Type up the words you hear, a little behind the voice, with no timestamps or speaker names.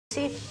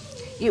See,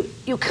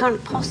 you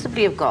can't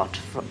possibly have got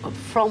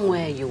from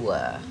where you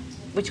were,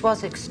 which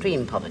was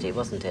extreme poverty,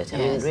 wasn't it? I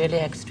mean, really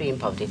extreme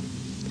poverty,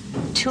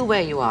 to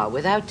where you are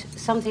without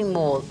something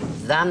more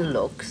than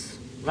looks,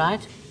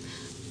 right?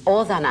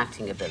 Or than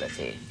acting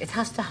ability. It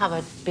has to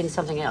have been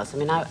something else. I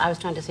mean, I was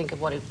trying to think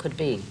of what it could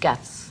be.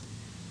 Guts,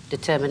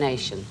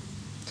 determination.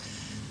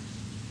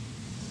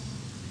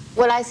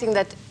 Well, I think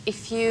that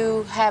if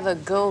you have a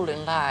goal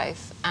in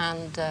life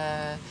and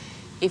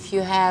if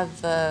you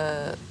have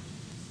a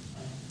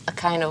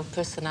kind of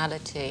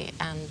personality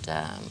and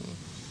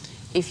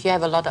if you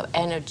have a lot of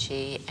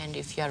energy and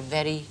if you are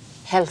very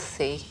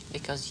healthy,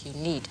 because you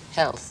need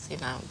health, you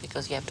know,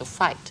 because you have to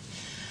fight,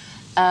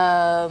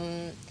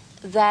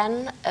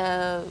 then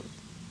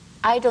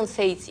I don't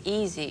say it's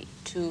easy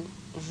to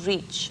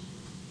reach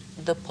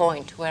the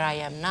point where I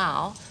am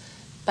now,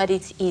 but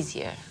it's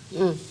easier.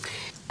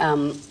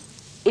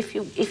 If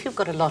you've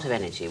got a lot of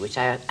energy, which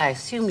I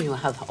assume you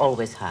have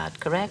always had,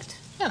 correct?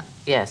 Yeah.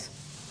 Yes.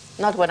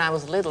 Not when I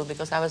was little,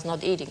 because I was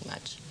not eating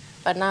much.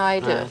 But now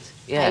I do. Right.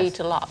 Yes. I eat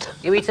a lot.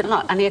 You eat a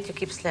lot, and yet you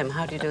keep slim.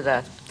 How do you do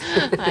that?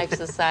 I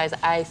exercise,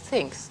 I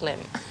think,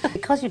 slim.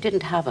 Because you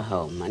didn't have a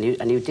home,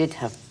 and you did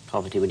have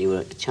poverty when you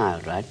were a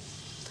child, right?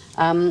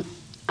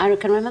 I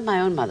can remember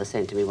my own mother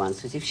saying to me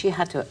once that if she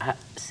had to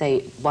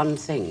say one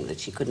thing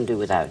that she couldn't do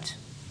without,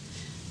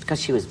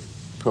 because she was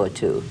poor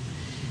too,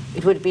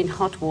 it would have been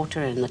hot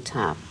water in the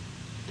tap.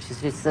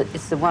 She said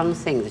it's the one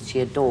thing that she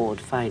adored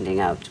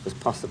finding out was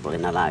possible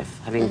in her life,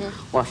 having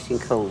washed in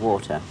cold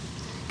water.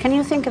 Can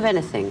you think of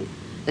anything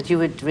that you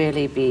would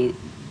really be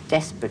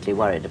desperately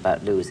worried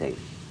about losing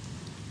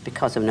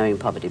because of knowing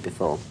poverty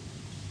before?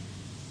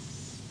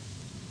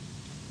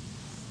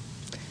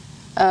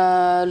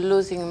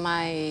 Losing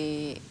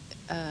my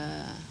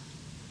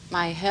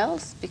my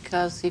health,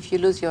 because if you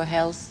lose your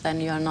health, then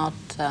you're not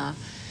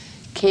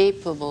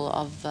capable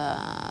of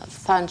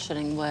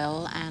functioning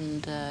well,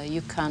 and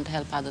you can't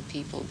help other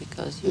people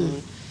because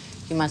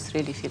you must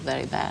really feel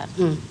very bad.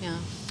 Yeah.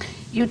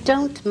 You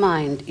don't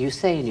mind, you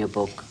say in your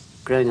book,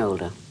 growing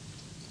older.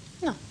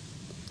 No.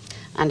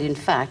 And in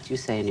fact, you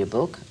say in your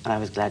book, and I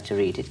was glad to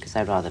read it because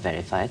I'd rather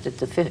verify it,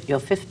 that your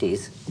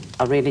 50s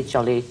are really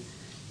jolly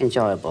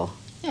enjoyable.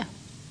 Yeah.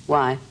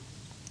 Why?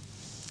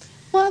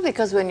 Well,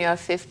 because when you're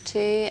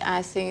 50,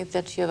 I think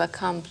that you've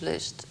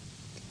accomplished,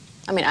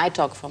 I mean, I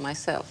talk for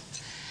myself,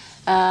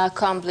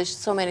 accomplished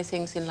so many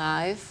things in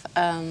life.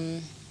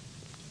 I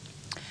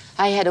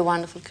had a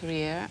wonderful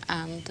career,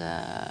 and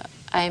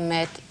I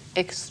met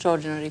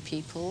extraordinary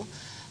people.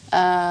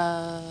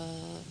 I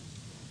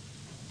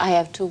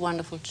have two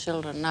wonderful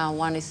children now.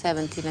 One is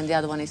 17 and the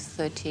other one is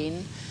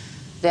 13.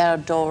 They're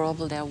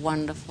adorable, they're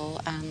wonderful,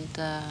 and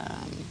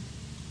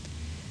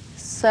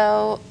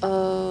so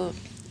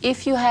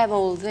if you have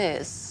all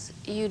this,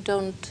 you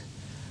don't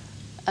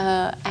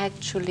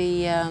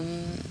actually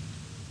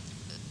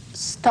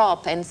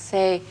stop and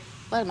say,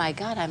 well, my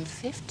God, I'm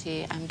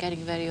 50, I'm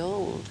getting very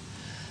old.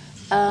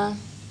 I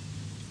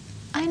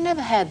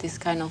never had this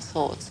kind of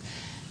thoughts.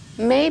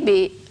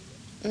 Maybe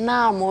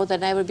now more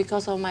than ever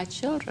because of my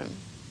children.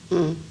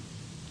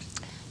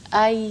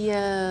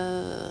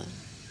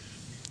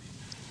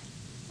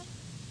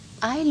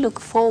 I look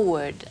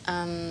forward,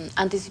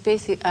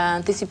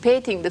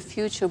 anticipating the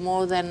future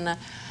more than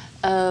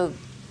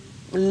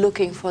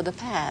looking for the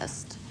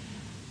past.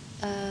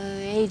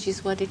 Age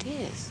is what it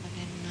is. I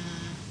mean,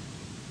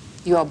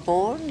 you are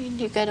born and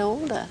you get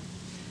older.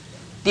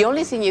 The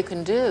only thing you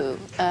can do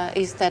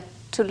is that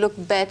to look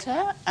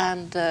better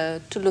and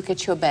to look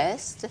at your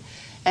best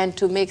and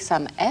to make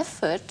some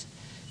effort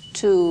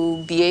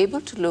to be able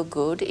to look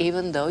good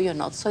even though you're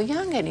not so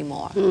young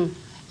anymore.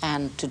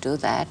 And to do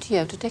that, you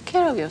have to take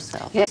care of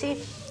yourself. Yeah.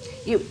 See,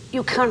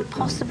 you can't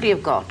possibly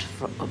have got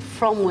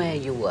from where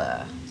you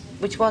were,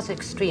 which was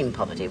extreme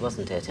poverty,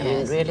 wasn't it? I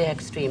mean, really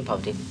extreme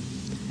poverty,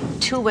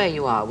 to where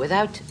you are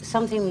without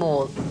something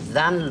more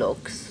than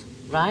looks,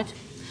 right?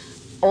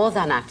 Or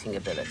than acting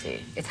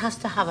ability. It has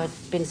to have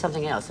been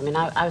something else. I mean,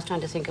 I was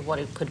trying to think of what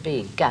it could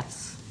be.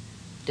 Guts,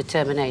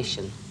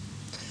 determination.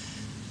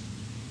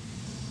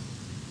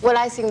 Well,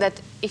 I think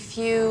that if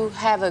you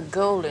have a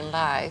goal in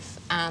life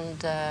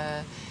and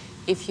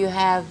if you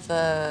have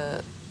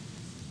a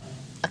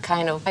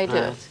kind of... I do.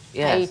 Right.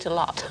 Yes. I eat a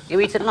lot. You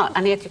eat a lot,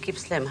 and yet you keep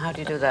slim. How do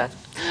you do that?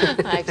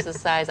 I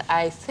exercise,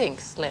 I think,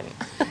 slim.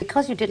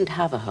 Because you didn't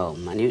have a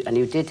home, and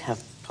you did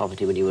have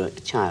poverty when you were a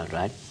child,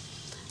 right?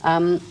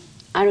 I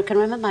can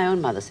remember my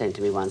own mother saying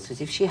to me once that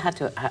if she had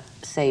to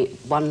say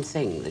one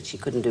thing that she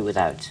couldn't do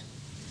without,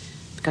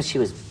 because she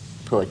was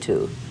poor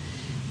too,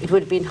 it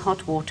would have been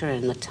hot water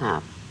in the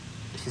tap.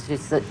 She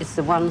said it's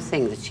the one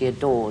thing that she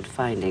adored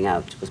finding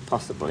out was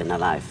possible in her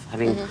life,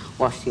 having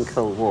washed in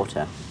cold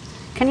water.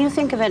 Can you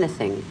think of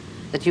anything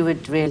that you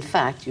would in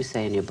fact, you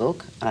say in your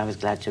book, and I was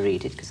glad to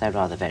read it because I'd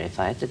rather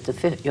verify it,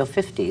 that your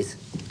 50s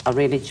are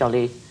really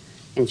jolly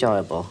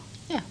enjoyable?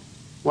 Yeah.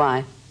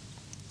 Why?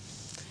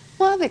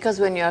 Well, because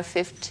when you're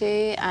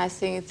 50, I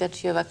think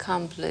that you've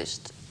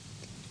accomplished,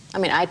 I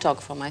mean, I talk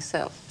for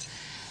myself,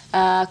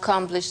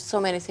 accomplished so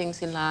many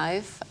things in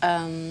life.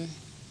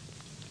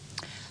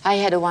 I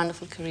had a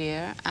wonderful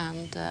career,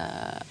 and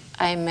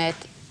I met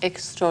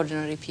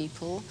extraordinary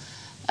people.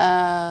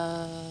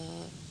 I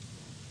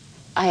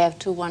have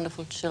 2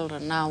 wonderful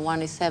children now.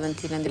 One is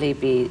 17 and... Really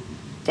be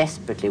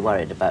desperately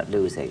worried about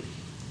losing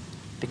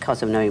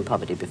because of knowing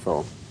poverty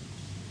before?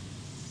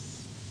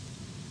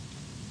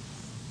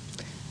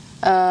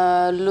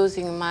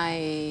 Losing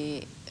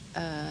my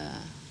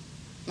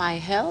my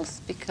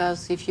health,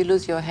 because if you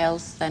lose your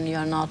health, then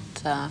you're not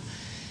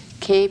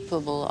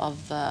capable of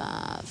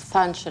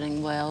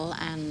functioning well,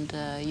 and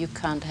you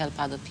can't help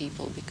other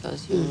people,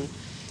 because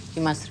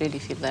you must really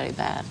feel very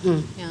bad.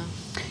 Yeah.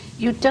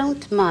 You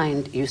don't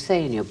mind, you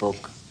say in your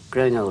book,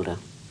 growing older?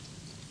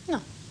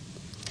 No.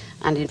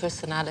 And in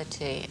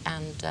personality,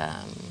 and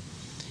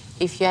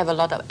if you have a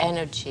lot of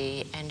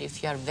energy, and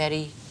if you are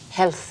very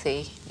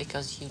healthy,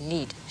 because you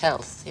need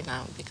health, you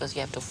know, because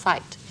you have to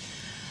fight,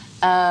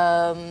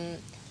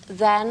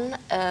 then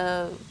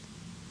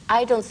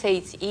I don't say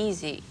it's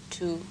easy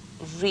to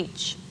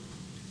reach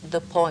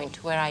the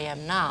point where I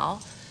am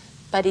now,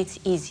 but it's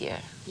easier.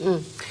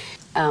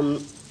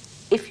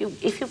 If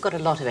you've got a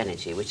lot of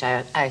energy, which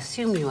I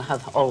assume you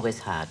have always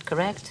had,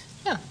 correct?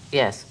 Yeah.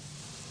 Yes.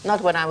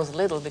 Not when I was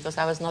little, because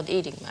I was not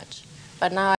eating much, but now